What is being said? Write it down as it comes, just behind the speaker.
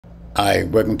Hi,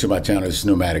 welcome to my channel. It's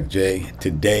Nomadic J.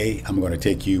 Today, I'm going to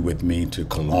take you with me to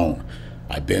Colón.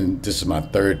 This is my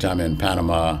third time in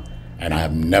Panama, and I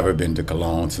have never been to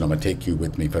Colón, so I'm going to take you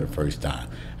with me for the first time.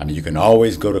 I mean, you can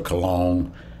always go to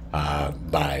Colón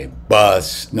by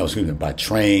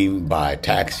train, by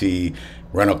taxi,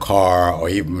 rent a car, or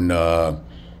even or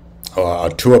a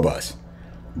tour bus.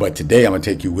 But today, I'm going to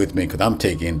take you with me because I'm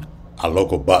taking a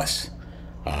local bus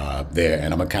there,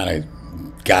 and I'm going to kind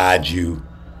of guide you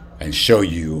and show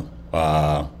you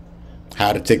how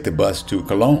to take the bus to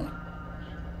Colón.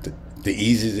 The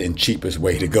easiest and cheapest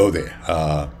way to go there,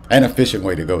 and efficient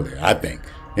way to go there, I think.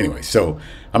 Anyway, so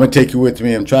I'm gonna take you with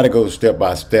me and try to go step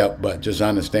by step, but just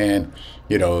understand,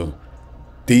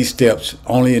 these steps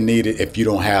only are needed if you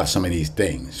don't have some of these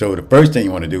things. So the first thing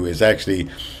you want to do is actually,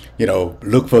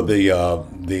 look for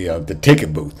the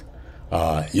ticket booth.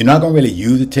 You're not gonna really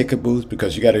use the ticket booth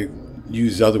because you got to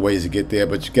use other ways to get there,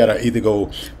 but you gotta either go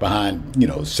behind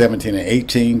 17 and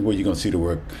 18 where you're gonna see the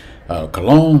word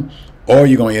Colón, or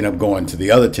you're gonna end up going to the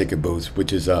other ticket booths,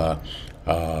 which is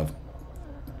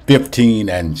 15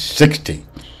 and 16.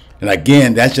 And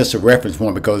again, that's just a reference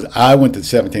point because I went to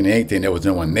 17 and 18, there was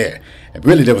no one there. And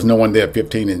really there was no one there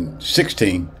 15 and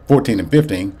 16, 14 and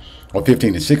 15, or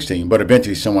 15 and 16, but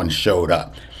eventually someone showed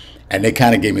up. And they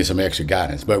kind of gave me some extra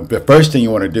guidance. But the first thing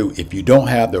you want to do, if you don't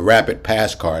have the Rapid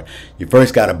Pass card, you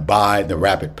first got to buy the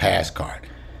Rapid Pass card.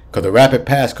 Because the Rapid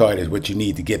Pass card is what you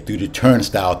need to get through the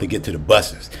turnstile to get to the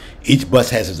buses. Each bus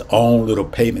has its own little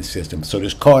payment system. So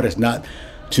this card is not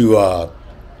to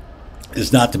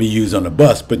be used on the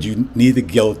bus, but you need to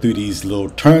go through these little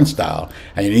turnstile,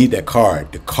 and you need that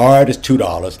card. The card is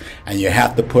 $2, and you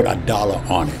have to put $1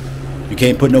 on it. You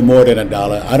can't put no more than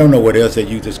 $1. I don't know what else they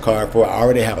use this card for. I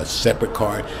already have a separate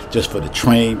card just for the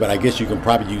train, but I guess you can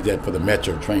probably use that for the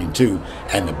metro train too,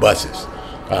 and the buses.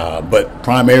 But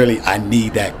primarily, I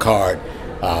need that card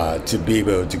to be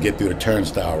able to get through the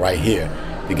turnstile right here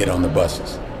to get on the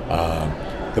buses.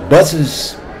 The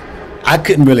buses, I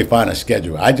couldn't really find a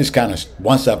schedule. I just kind of,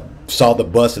 once I saw the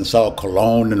bus and saw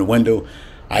Colón in the window,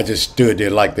 I just stood there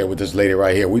like that with this lady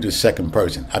right here. We the second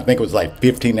person. I think it was like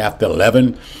 15 after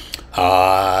 11.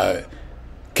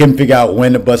 Couldn't figure out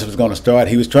when the bus was going to start.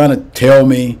 He was trying to tell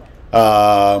me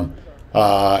and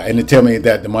to tell me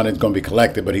that the money is going to be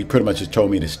collected, but he pretty much just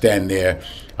told me to stand there.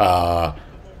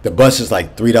 The bus is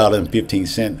like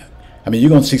 $3.15. I mean, you're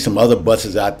going to see some other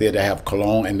buses out there that have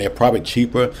Colón, and they're probably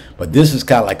cheaper, but this is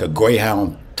kind of like a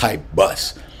Greyhound type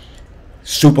bus.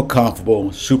 Super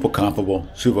comfortable, super comfortable,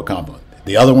 super comfortable.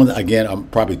 The other ones, again, are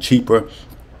probably cheaper.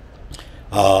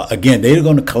 Again, they're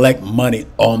going to collect money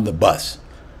on the bus,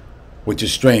 which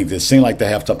is strange. It seemed like they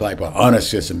have some type of honor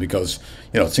system because,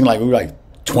 it seemed like we were like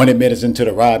 20 minutes into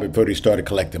the ride before they started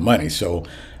collecting money. So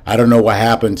I don't know what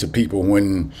happened to people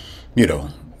when,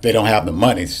 they don't have the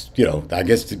money. I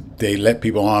guess they let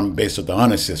people on based on the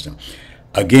honor system.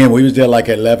 Again, we was there like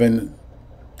at 11.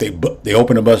 They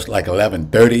opened the bus like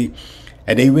 11:30,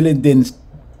 and they really didn't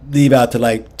leave out to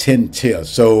like 10 till.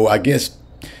 So I guess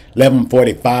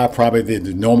 11:45 probably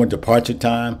the normal departure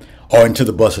time, or until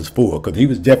the bus was full, because he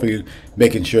was definitely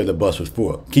making sure the bus was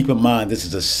full. Keep in mind, this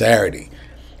is a Saturday.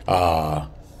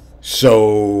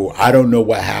 So I don't know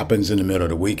what happens in the middle of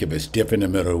the week, if it's different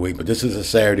in the middle of the week, but this is a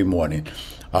Saturday morning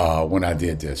when I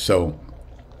did this. So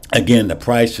again, the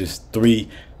price is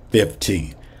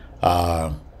 $3.15.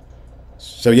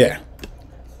 So yeah.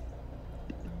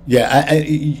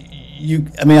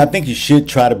 I think you should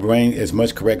try to bring as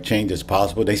much correct change as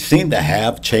possible. They seem to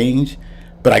have change,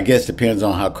 but I guess it depends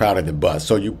on how crowded the bus.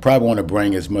 So you probably want to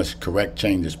bring as much correct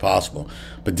change as possible,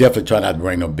 but definitely try not to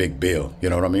bring no big bill. You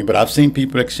know what I mean? But I've seen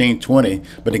people exchange 20,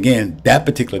 but again, that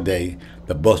particular day,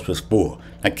 the bus was full.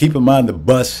 Now keep in mind the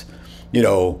bus,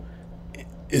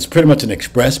 it's pretty much an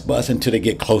express bus until they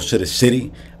get close to the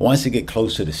city. Once they get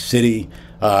close to the city,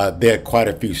 there are quite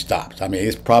a few stops. I mean,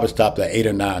 it's probably stopped like 8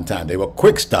 or 9 times. They were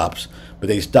quick stops, but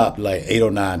they stopped like 8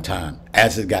 or 9 times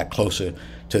as it got closer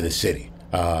to the city.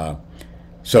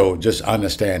 So just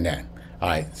understand that. All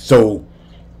right. So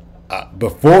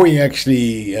before we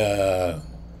actually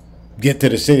get to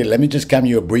the city, let me just give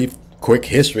you a brief, quick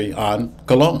history on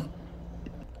Colón.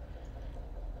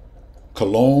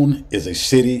 Colón is a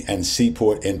city and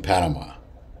seaport in Panama.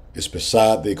 It's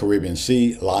beside the Caribbean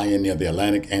Sea, lying near the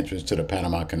Atlantic entrance to the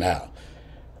Panama Canal.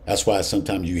 That's why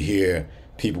sometimes you hear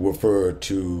people refer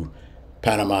to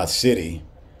Panama City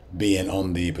being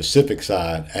on the Pacific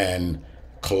side and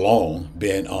Colón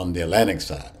being on the Atlantic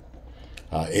side.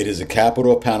 It is the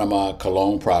capital of Panama,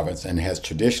 Colón Province, and has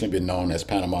traditionally been known as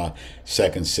Panama's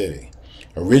second city.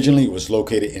 Originally, it was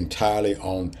located entirely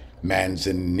on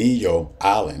Manzanillo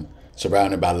Island,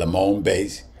 surrounded by Limon Bay,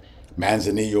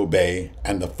 Manzanillo Bay,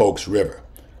 and the Forks River.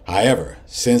 However,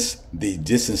 since the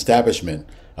disestablishment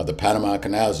of the Panama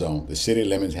Canal Zone, the city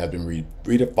limits have been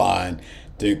redefined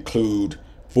to include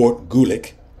Fort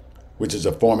Gulick, which is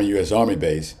a former U.S. Army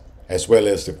base, as well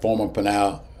as the former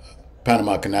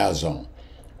Panama Canal Zone,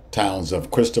 towns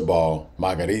of Cristobal,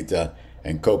 Margarita,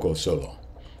 and Coco Solo.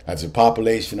 That's a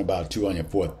population about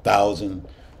 204,000.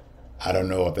 I don't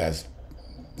know if that's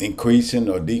increasing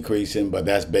or decreasing, but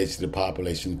that's basically the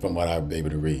population from what I've been able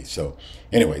to read. So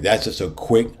anyway, that's just a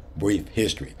quick, brief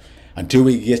history. Until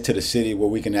we get to the city where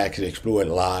we can actually explore it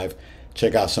live,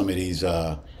 check out some of these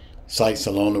sites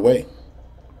along the way.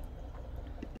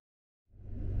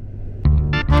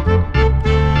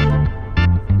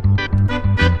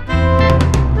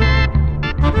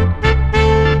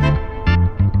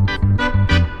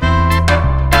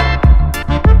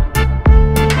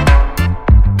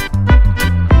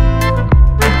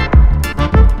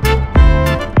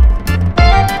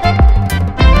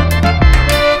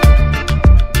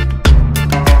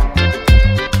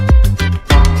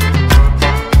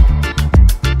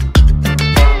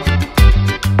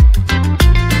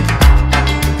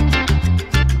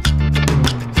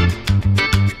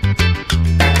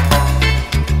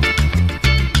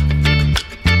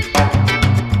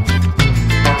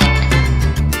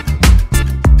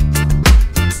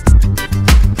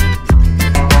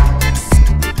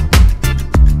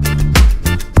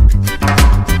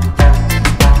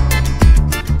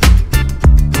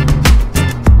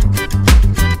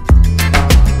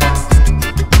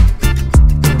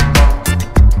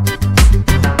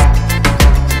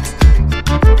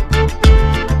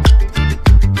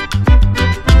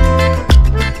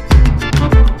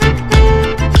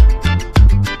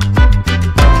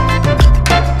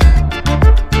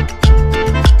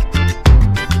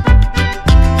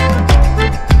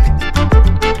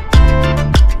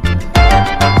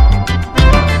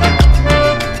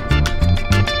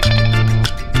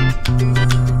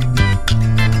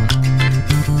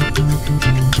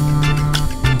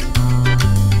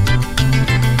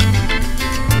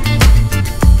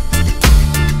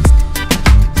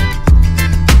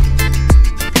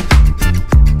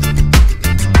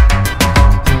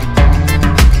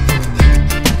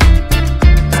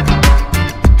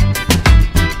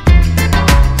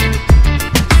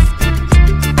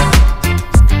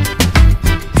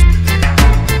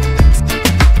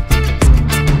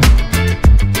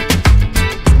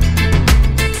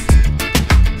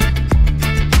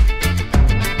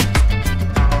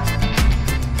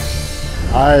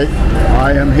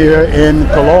 I am here in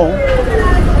Colón,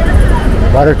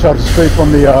 right across the street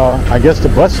from the, I guess, the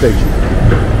bus station.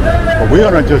 But we're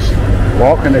gonna just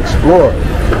walk and explore,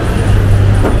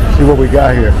 see what we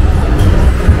got here.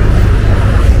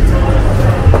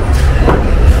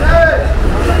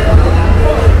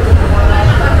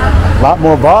 A lot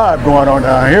more vibe going on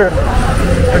down here.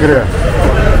 Look at that.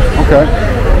 Okay.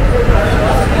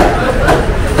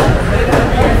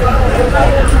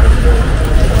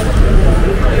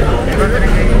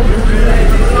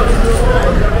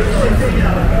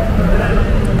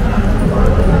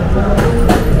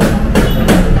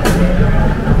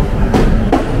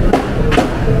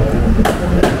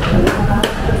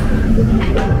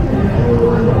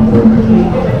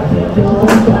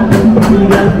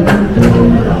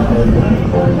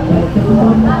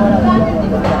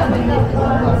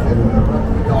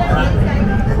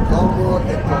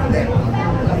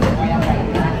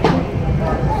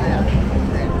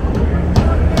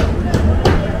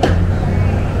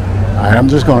 I'm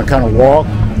just going to kind of walk,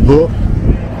 look,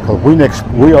 because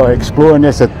we are exploring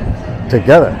this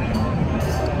together.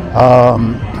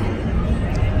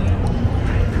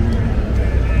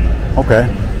 Okay.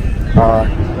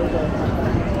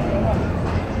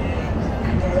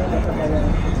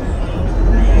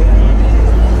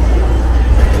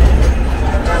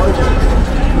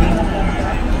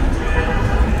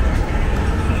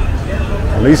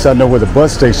 At least I know where the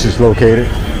bus station is located.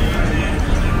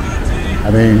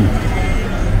 I mean,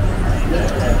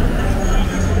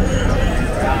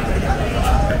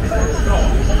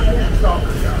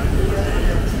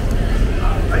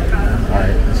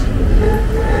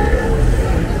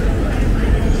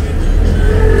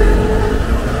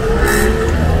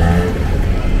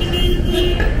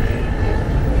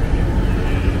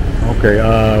 okay,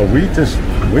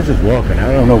 we're just walking.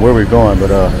 I don't know where we're going, but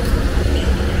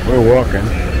we're walking,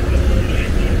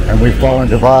 and we fall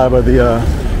into the vibe of the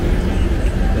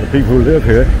people who live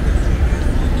here.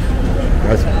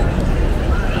 That's,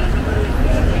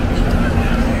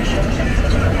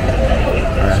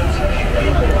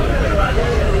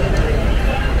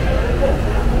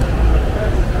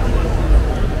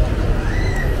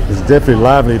 definitely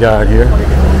lively down here.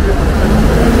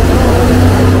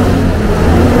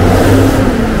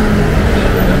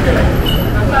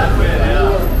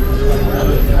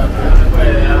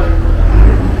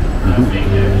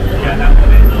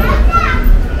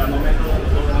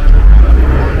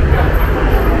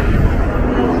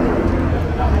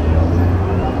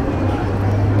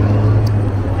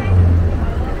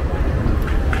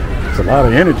 There's a lot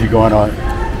of energy going on.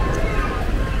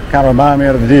 Kind of remind me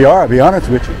of the DR, to be honest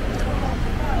with you.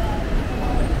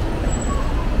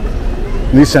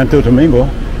 At least Santo Domingo.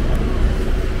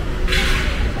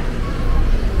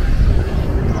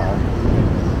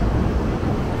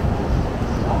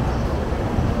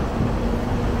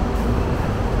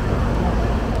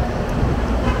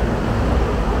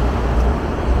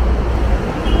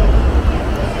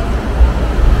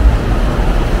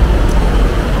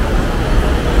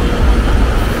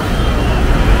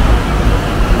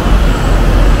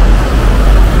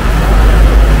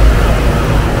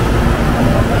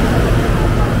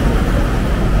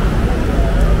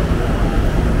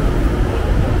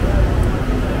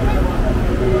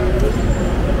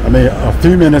 I mean, a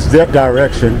few minutes that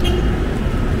direction.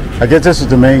 I guess this is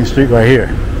the main street right here.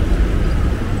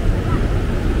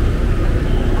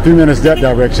 A few minutes that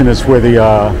direction is where the,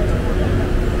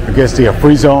 I guess the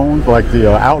free zone, like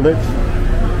the outlet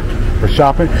for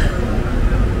shopping.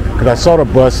 Because I saw the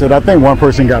bus and I think one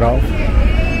person got off.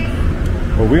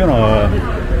 But we're gonna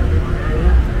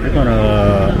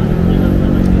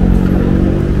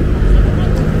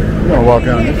walk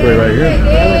down this way right here.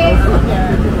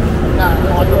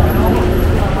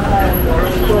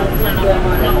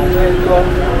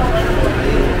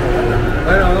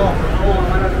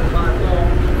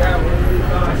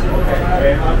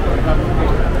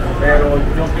 Pero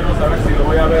yo quiero saber si lo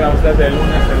voy a ver a usted el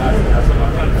lunes en la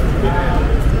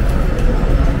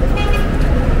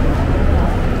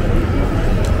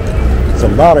There's a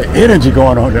lot of energy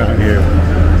going on down here.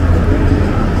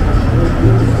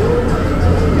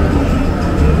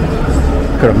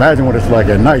 Could imagine what it's like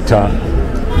at nighttime.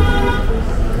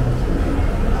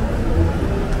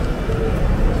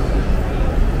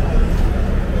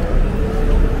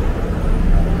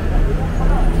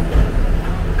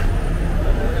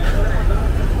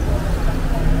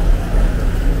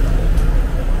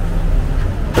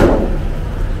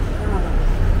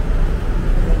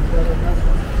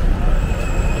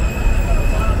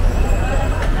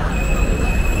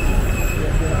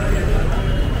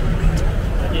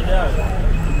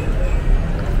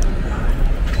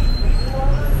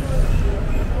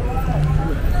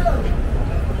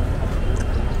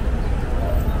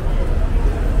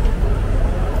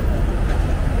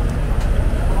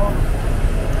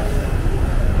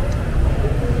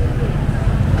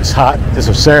 It's hot. It's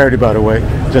a Saturday, by the way,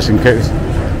 just in case.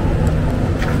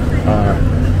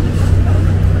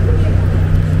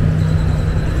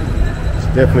 It's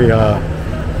definitely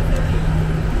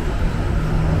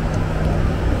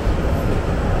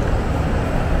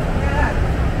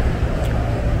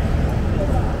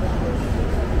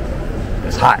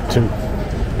it's hot too.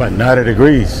 About 90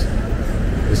 degrees.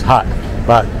 It's hot,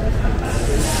 but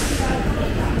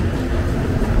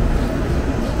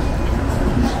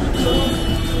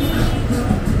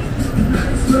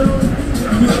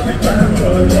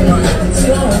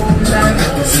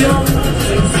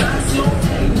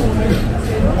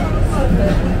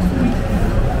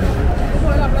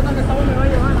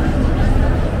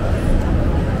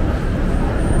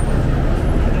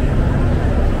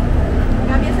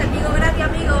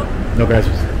no,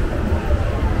 gracias.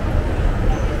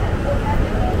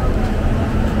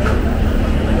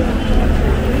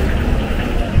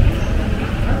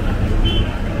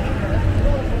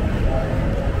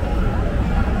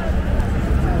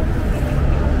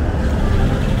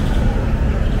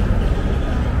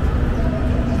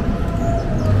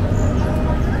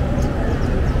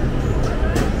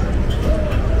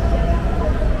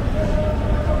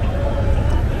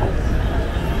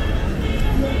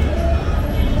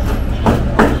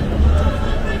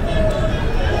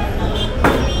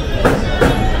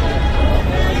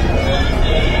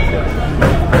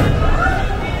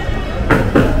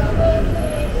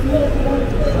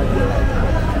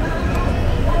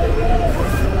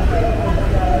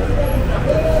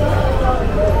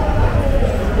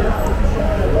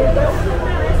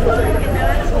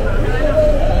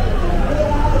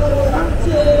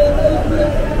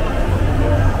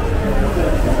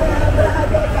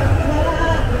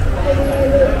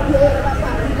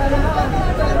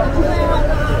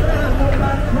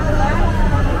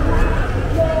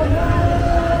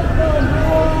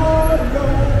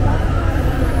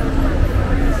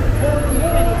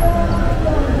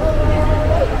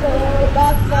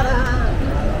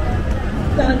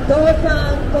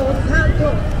 santo, santo,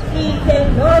 y que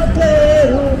los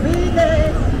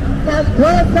querubines, santo,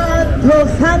 santo,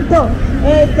 santo,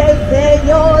 es el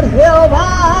Señor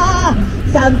Jehová.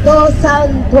 Santo,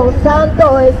 santo,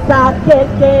 santo es aquel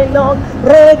que nos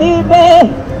redime,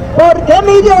 porque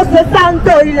mi Dios es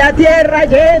santo y la tierra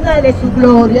llena de su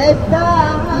gloria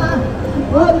está.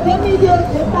 Porque mi Dios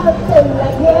es santo y la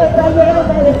tierra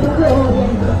llena de su gloria.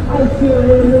 Al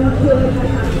cielo, al cielo.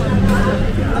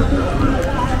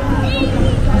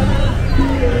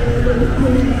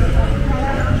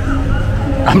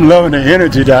 I'm loving the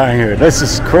energy down here. This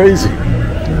is crazy.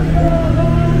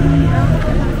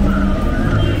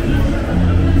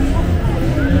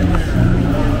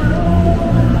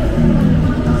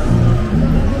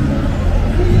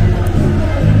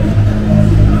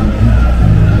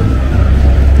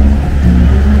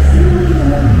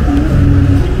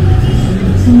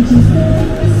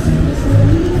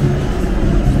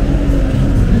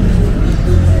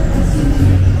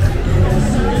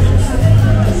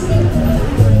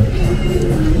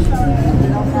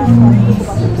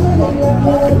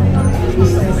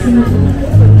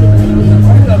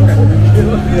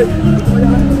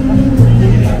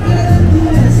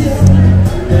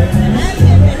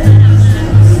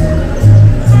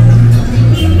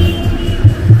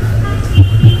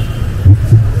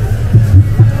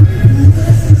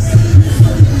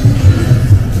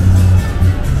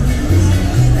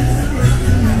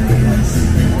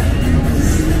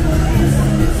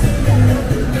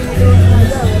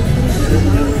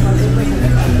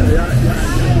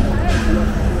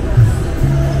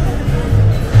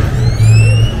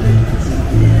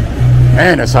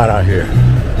 Man, it's hot out here.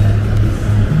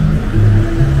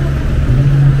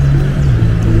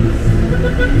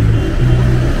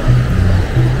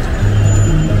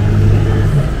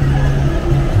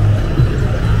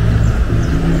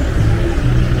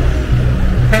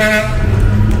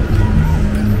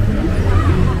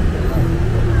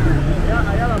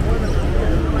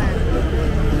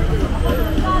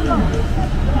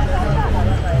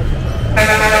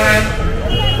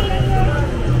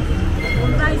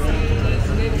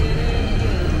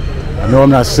 I know I'm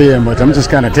not seeing much, I'm just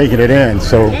kind of taking it in,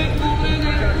 so.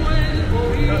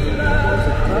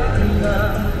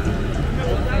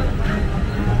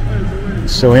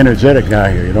 It's so energetic now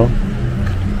here, you know.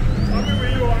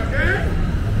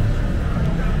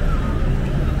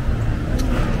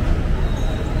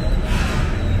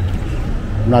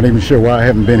 I'm not even sure why I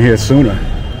haven't been here sooner.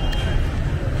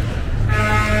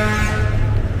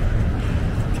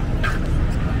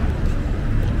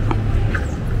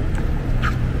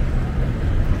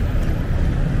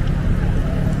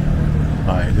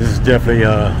 This is definitely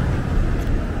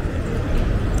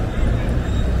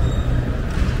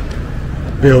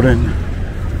building.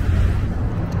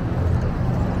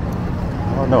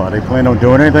 Oh no, are they planning on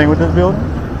doing anything with this building?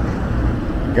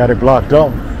 Got it blocked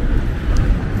off.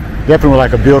 Definitely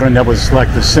like a building that was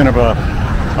like the center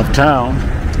of town.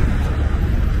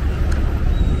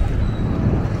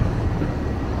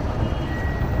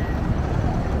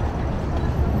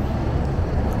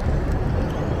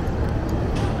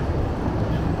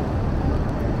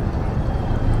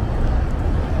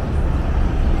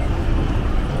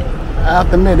 I have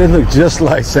to admit, it looks just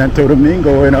like Santo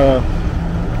Domingo in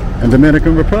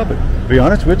Dominican Republic, to be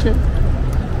honest with you.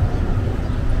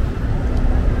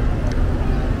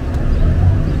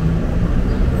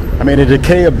 I mean, the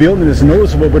decay of building is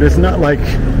noticeable, but it's not like,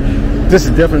 this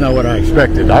is definitely not what I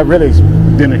expected. I really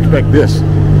didn't expect this,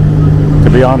 to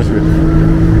be honest with you.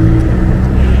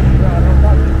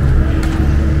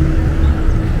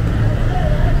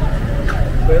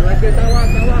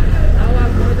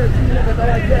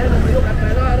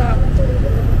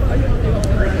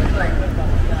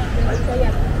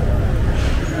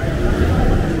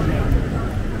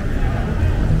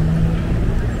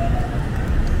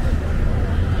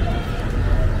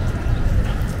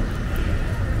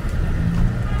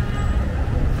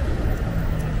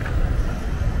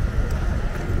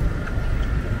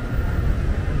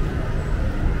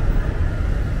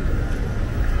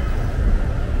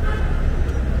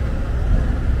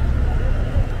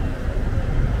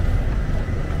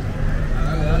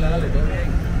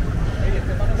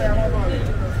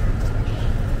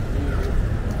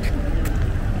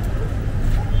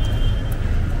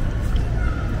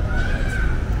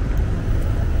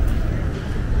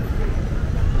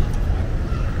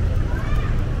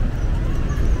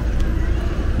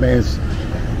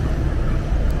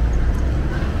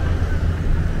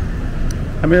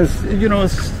 Man, it's, you know,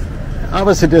 it's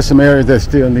obviously there's some areas that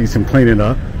still need some cleaning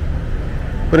up,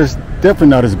 but it's definitely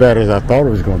not as bad as I thought it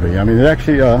was going to be. I mean, it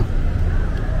actually, I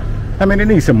mean, it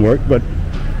needs some work, but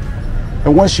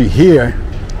And once you're here,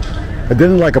 it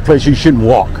isn't like a place you shouldn't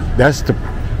walk. That's the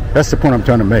point I'm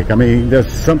trying to make. I mean,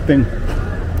 there's something.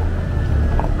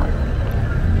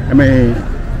 I mean,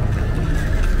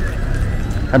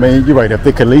 you're right. If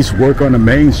they could at least work on the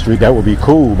main street, that would be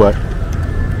cool. But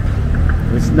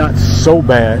it's not so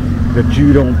bad that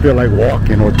you don't feel like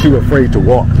walking or too afraid to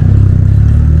walk.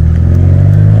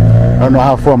 I don't know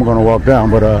how far I'm going to walk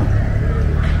down, but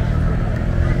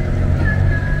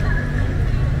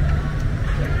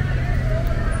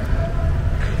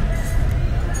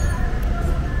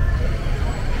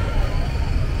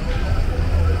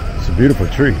it's a beautiful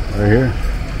tree right here.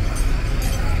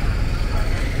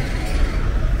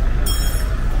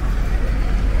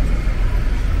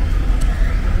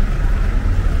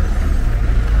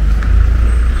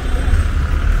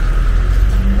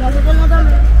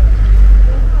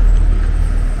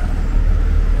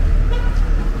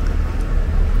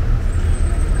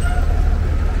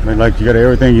 Like you got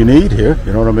everything you need here,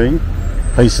 you know what I mean?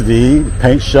 Places to eat,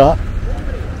 paint shop.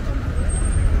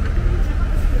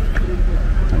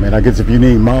 I mean, I guess if you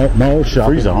need mall shop,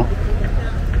 free zone.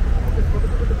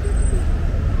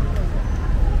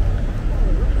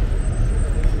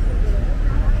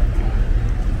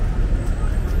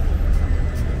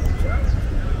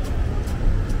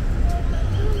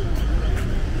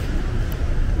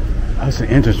 That's an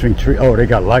interesting tree. Oh, they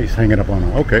got lights hanging up on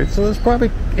them. Okay, so it's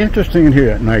probably interesting in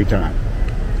here at nighttime.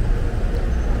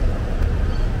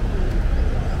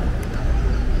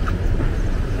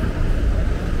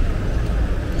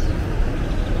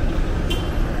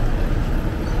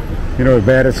 You know, as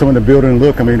bad as some of the buildings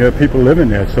look, I mean, there are people living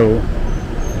there, so.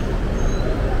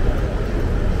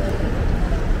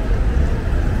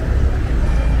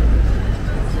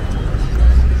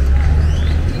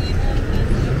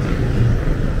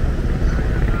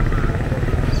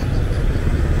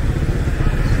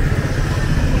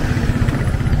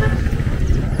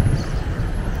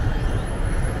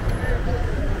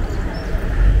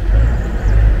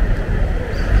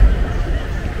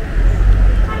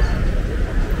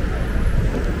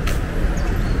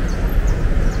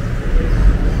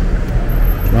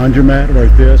 Laundromat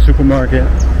right there, supermarket.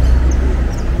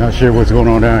 Not sure what's going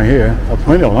on down here.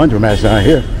 Plenty of laundromats down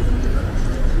here.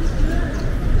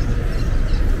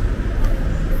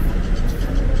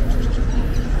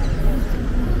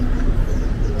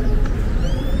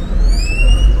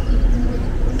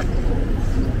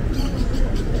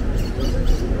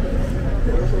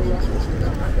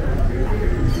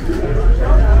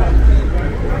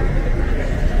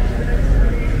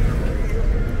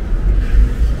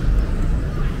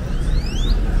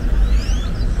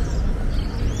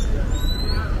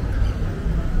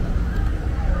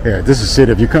 Yeah, this is the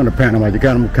city. If you come to Panama, you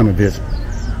gotta come and visit.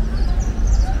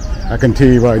 I can tell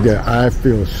you right there, I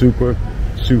feel super,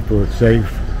 super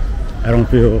safe. I don't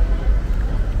feel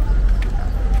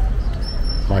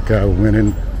like I went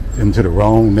into the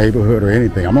wrong neighborhood or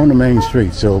anything. I'm on the main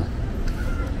street, so,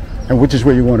 and which is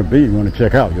where you want to be. You want to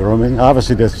check out, you know what I mean?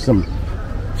 Obviously, there's some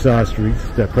side streets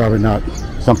that probably not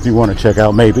something you want to check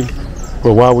out, maybe.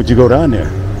 But why would you go down there?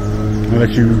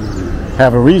 Unless you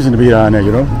have a reason to be down there,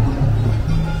 you know?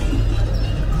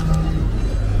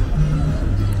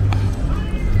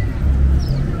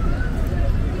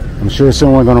 I'm sure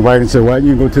someone's going to write and say, why didn't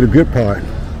you go to the good part?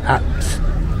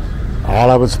 All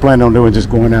I was planning on doing just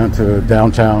going down to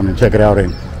downtown and check it out,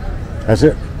 and that's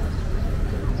it.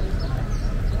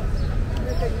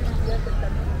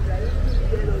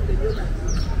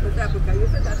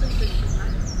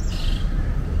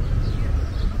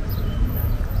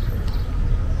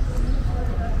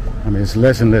 I mean, it's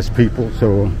less and less people,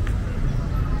 so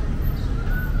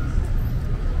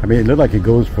I mean, it looked like it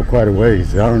goes for quite a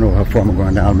ways. I don't know how far I'm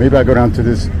going down. Maybe I go down to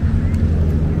this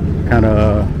kind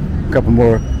of couple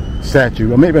more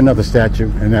statue, or maybe another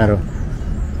statue, and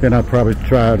then I'll probably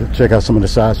try to check out some of the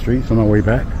side streets on my way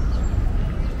back.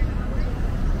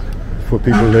 That's where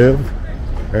people live,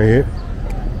 right here.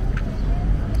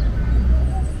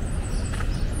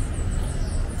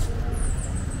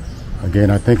 Again,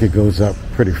 I think it goes up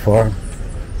pretty far,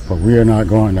 but we are not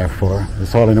going that far.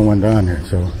 There's hardly no one down there,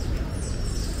 so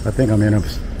I think I'm going to end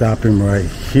up stopping right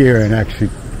here and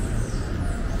actually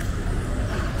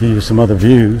give you some other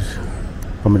views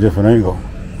from a different angle.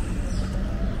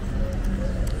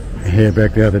 And head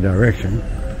back the other direction.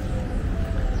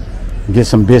 And get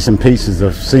some bits and pieces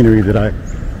of scenery that I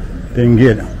didn't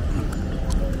get.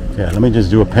 Yeah, let me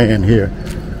just do a pan here.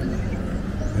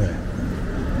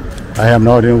 I have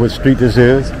no idea what street this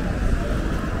is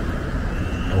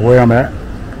or where I'm at.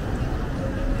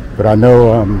 But I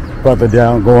know I'm further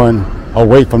down going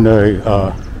away from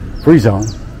the free zone.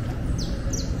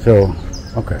 So,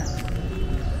 okay.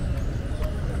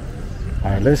 All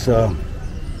right, let's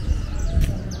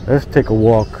take a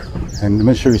walk, and let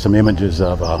me show you some images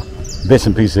of bits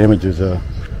and pieces of images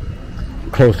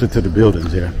closer to the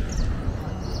buildings here.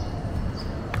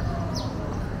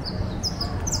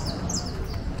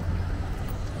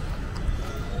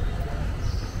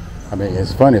 I mean,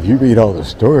 it's funny if you read all the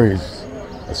stories,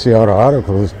 see all the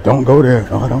articles. Don't go there.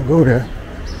 Oh, don't go there.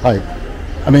 Like,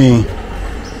 I mean,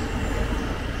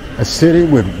 a city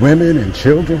with women and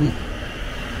children.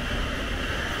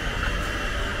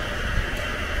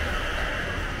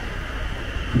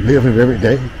 Living every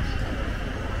day.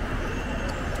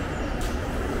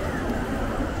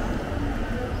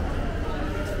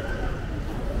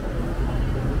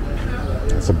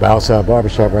 It's a Bowside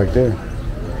barbershop right there.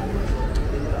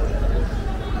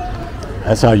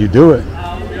 That's how you do it.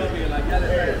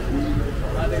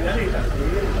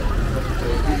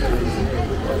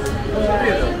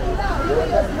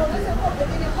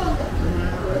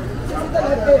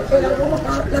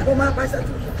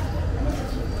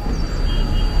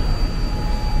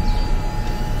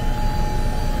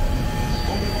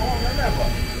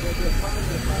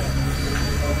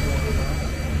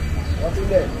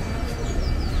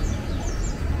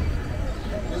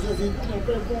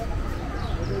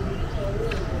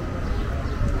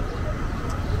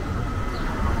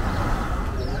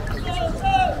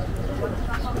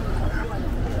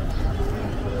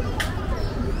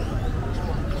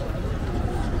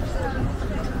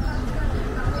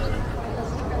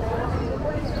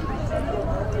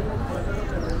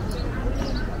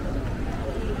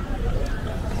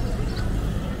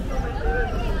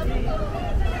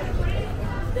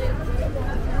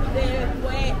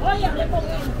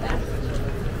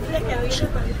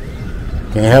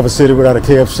 Can't have a city without a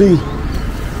KFC.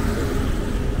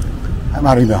 I'm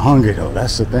not even hungry though,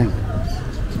 that's the thing.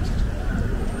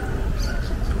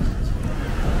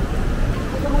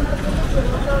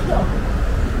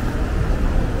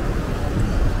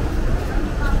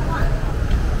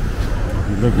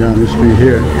 You look down the street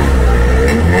here.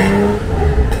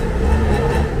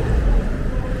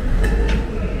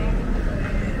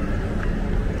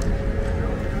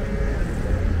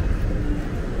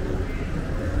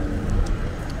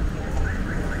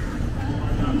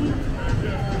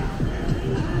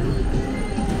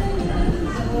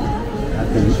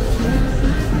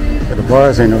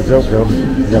 Bars ain't no joke though.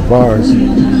 You got bars.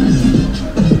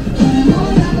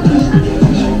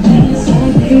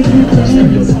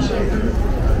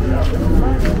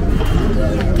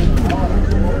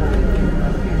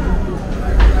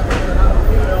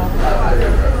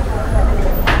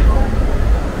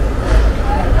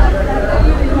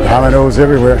 Dominoes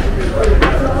everywhere.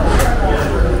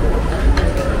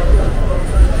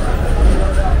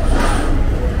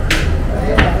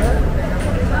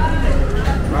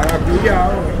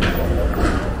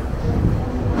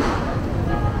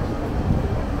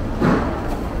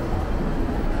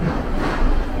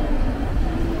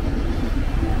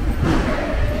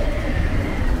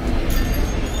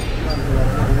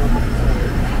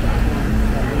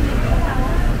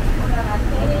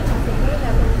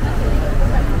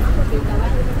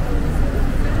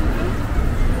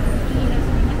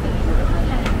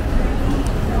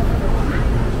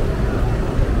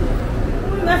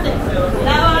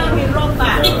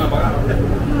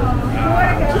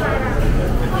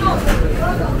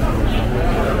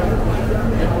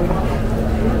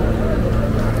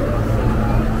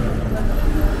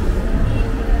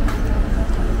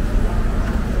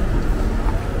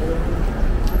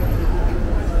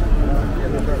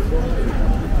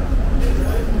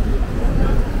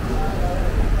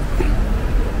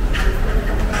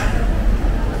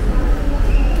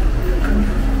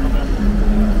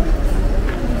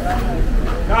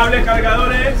 Cables,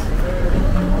 cargadores.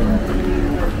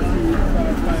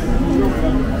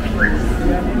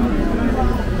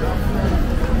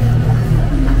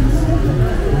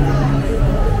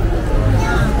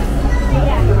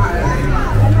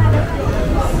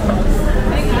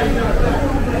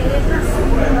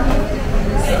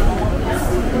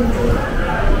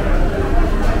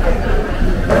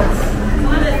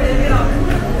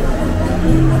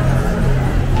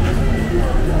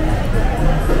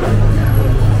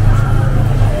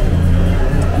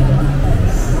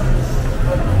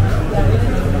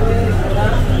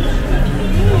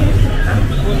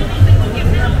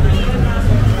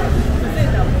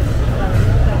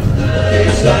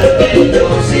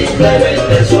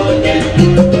 Simplemente soñé,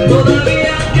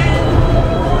 todavía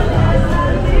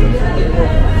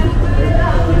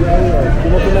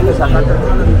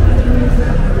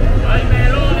hay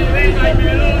melones, venga, hay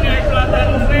melones, hay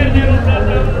plátanos verdes, los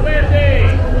plátanos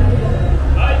verdes.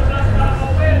 Hay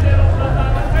plátanos verdes, los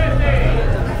plátanos verdes.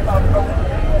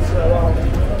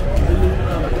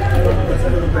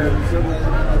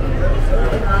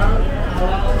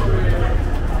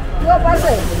 contigo,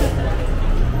 parce.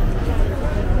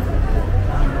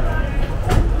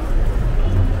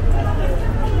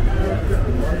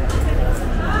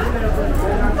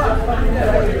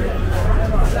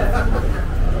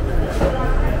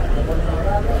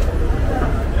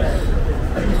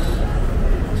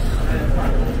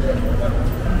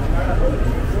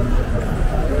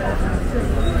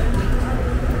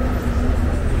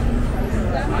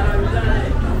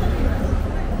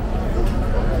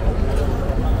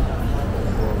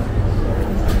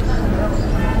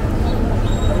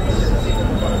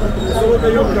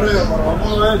 Yo creo, pero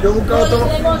vamos a ver, yo he buscado todo.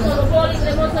 Los bolis,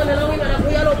 melón y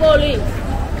maracuyá, los bolis.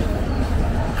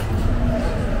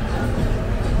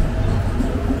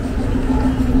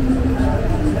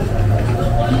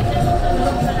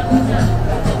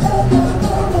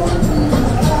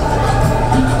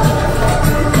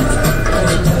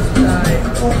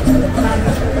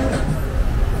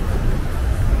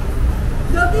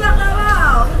 Yo estoy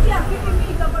acabado, yo estoy aquí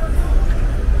mismito, pero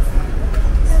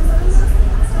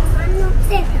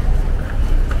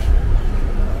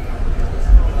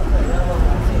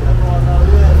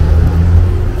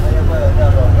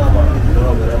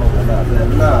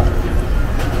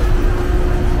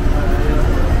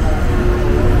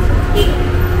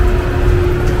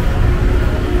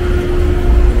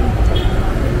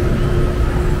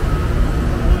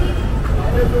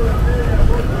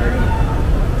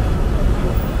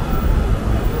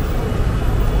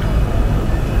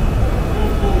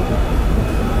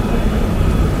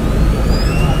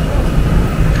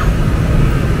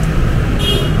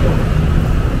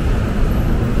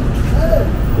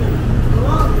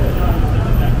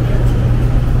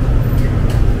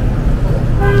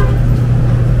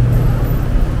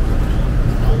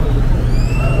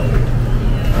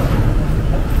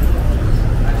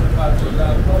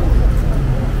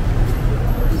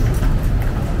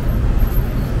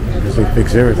They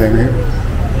fix everything here.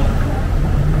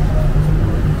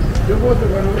 Yo voto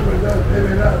cuando es verdad, de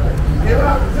verdad. ¿Qué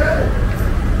va a hacer?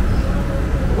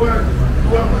 Voy a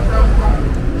matar un pan.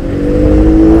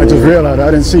 I just realized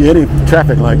I didn't see any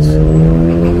traffic lights.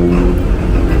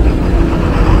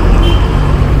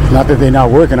 Not that they're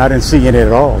not working, I didn't see any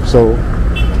at all. So,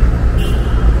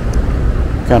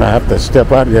 kind of have to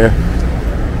step out there,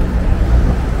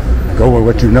 go with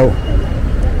what you know.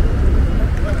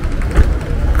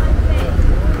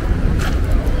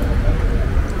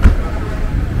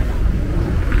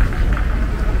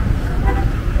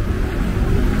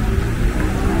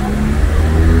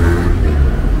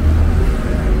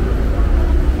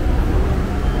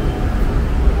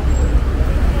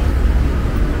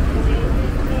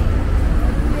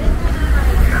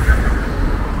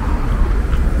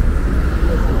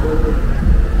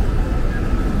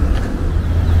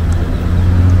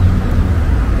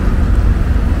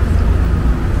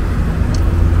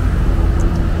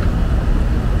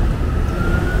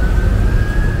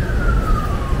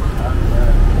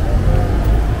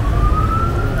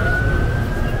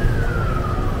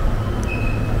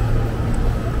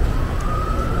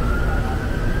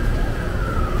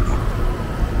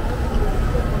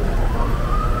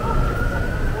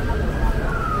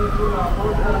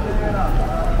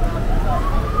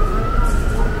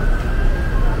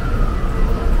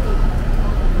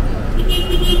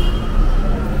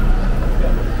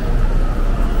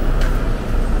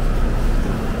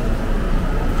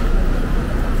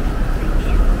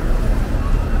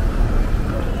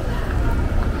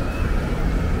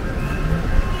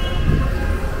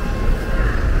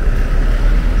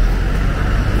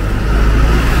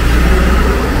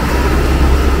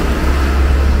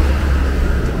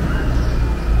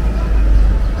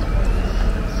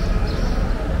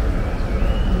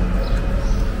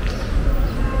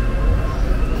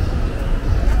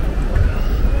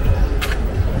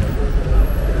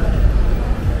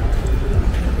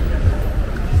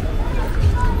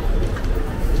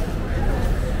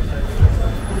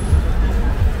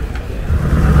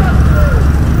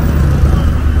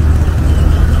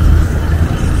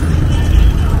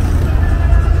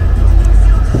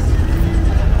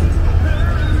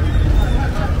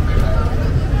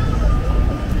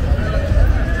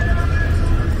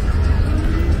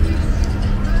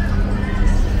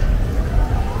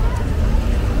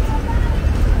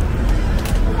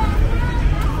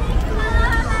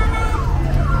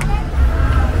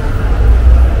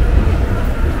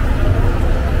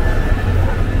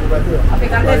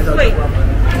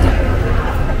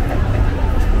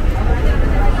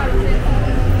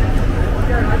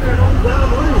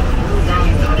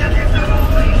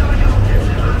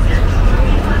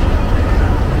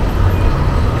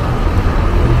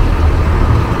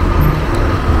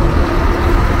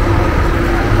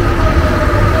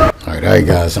 right,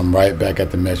 guys, I'm right back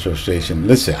at the metro station.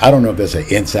 Listen, I don't know if that's an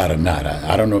inside or not.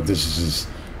 I don't know if this is,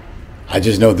 I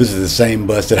just know this is the same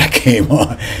bus that I came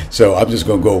on. So I'm just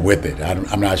going to go with it.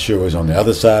 I'm not sure what's on the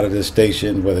other side of this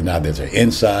station, whether or not there's an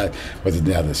inside, whether or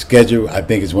not the schedule. I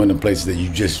think it's one of the places that you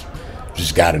just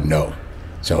got to know.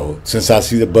 So since I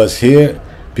see the bus here,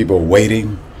 people are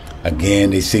waiting. Again,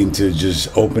 they seem to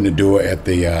just open the door at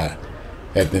the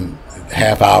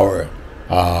half hour.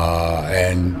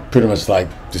 And pretty much like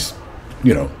just,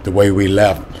 the way we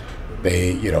left,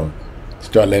 they,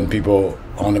 start letting people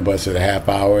on the bus at a half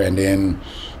hour, and then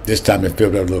this time it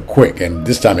filled up a little quick, and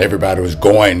this time everybody was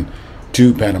going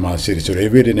to Panama City, so they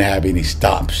really didn't have any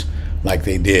stops like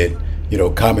they did,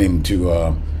 coming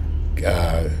to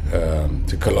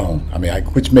Colón. I mean,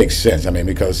 which makes sense. I mean,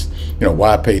 because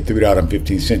why pay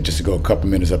 $3.15 just to go a couple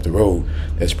minutes up the road?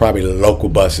 There's probably local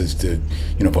buses to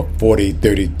for 40,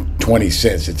 30, 20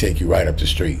 cents to take you right up the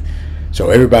street. So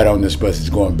everybody on this bus is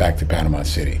going back to Panama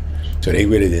City. So they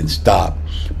really didn't stop.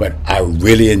 But I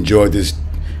really enjoyed this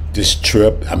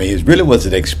trip. I mean, it really was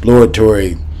an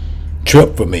exploratory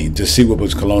trip for me to see what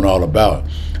was Colón all about.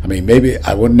 I mean, maybe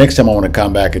next time I want to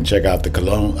come back and check out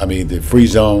the free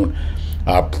zone.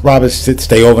 Probably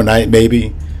stay overnight,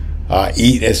 maybe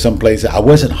eat at some places. I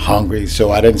wasn't hungry,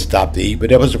 so I didn't stop to eat, but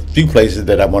there was a few places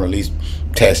that I want to at least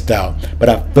test out. But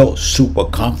I felt super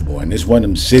comfortable, and it's one of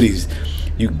them cities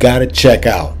you got to check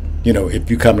out,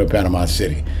 if you come to Panama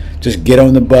City. Just get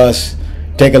on the bus,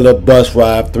 take a little bus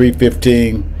ride,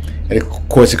 $3.15, and of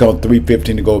course it costs $3.15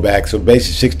 to go back. So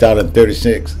basically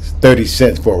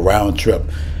 $6.30 for a round trip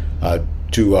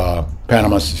to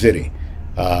Panama City,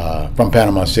 from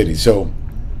Panama City. So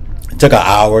it took an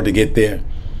hour to get there,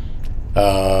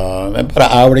 and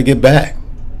about an hour to get back.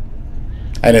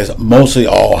 And it's mostly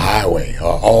all highway,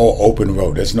 or all open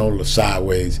road. There's no side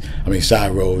roads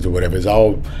or whatever. It's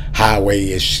all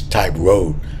highway-ish type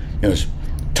road. It's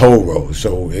toll road.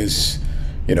 So it's,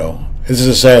 this is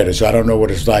a Saturday, so I don't know what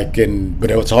it's like.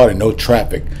 But it was hardly no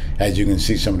traffic, as you can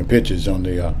see some of the pictures on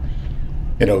the,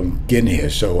 getting here.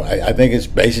 So I think it's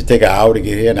basically take an hour to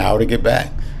get here, an hour to get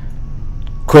back.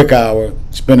 Quick hour,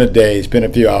 spend a day, spend a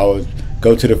few hours,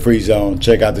 go to the free zone,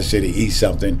 check out the city, eat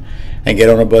something, and get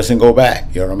on a bus and go back,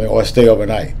 or stay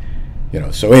overnight,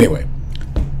 so anyway.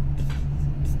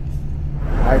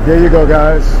 All right, there you go,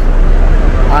 guys.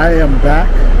 I am back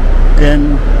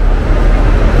in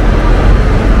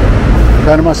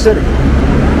Panama City,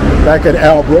 back at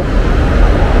Albrook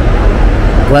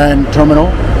Grand Terminal,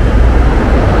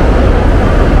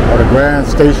 or the Grand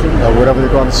Station, or whatever they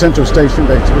call it, the Central Station,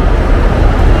 basically.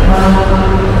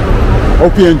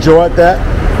 Hope you enjoyed that.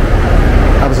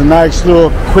 That was a nice little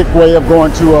quick way of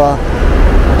going to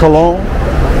Colón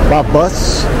by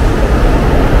bus.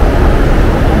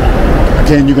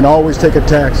 Again, you can always take a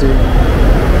taxi.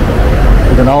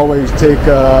 You can always do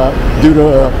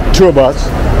the tour bus.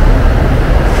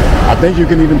 I think you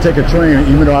can even take a train,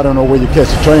 even though I don't know where you catch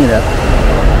the train at.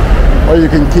 Or you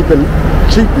can keep it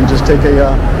cheap and just take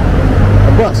a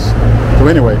bus. So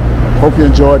anyway, hope you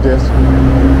enjoyed this.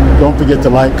 Don't forget to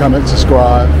like, comment,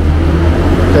 subscribe.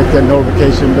 Click that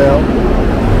notification bell,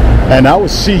 and I will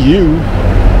see you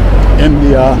in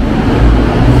the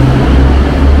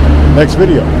next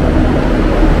video.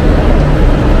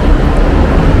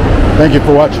 Thank you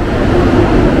for watching.